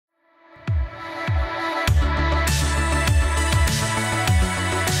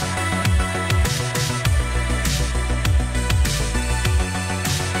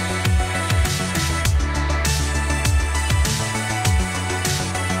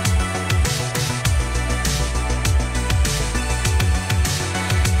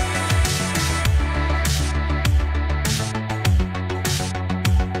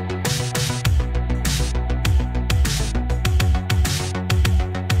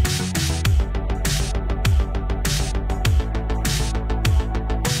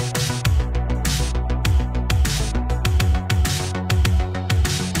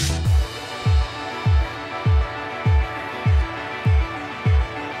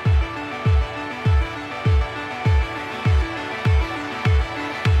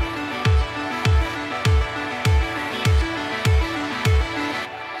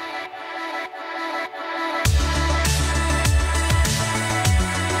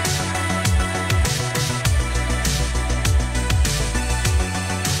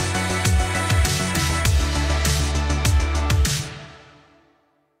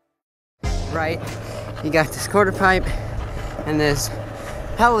right, you got this quarter pipe and this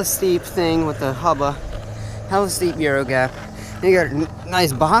hella steep thing with the hubba, hella steep Euro gap. Then you got a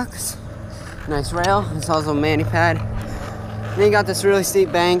nice box, nice rail. It's also a mani pad. Then you got this really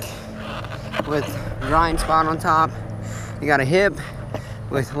steep bank with grind spot on top. You got a hip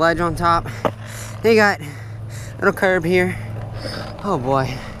with ledge on top. Then you got a little curb here. Oh boy.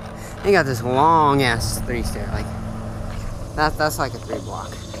 Then you got this long ass 3-stair. Like that's like a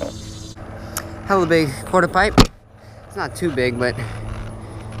 3-block. Hella big quarter pipe. It's not too big, but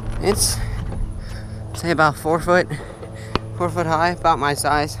it's say about 4 foot high, about my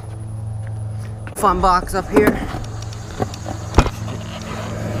size. Fun box up here.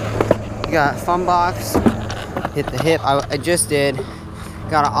 You got fun box. Hit the hip. I just did.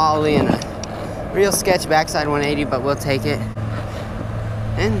 Got an ollie and a real sketch backside 180, but we'll take it.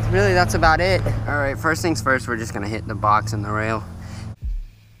 And really, that's about it. All right, first things first, we're just gonna hit the box and the rail.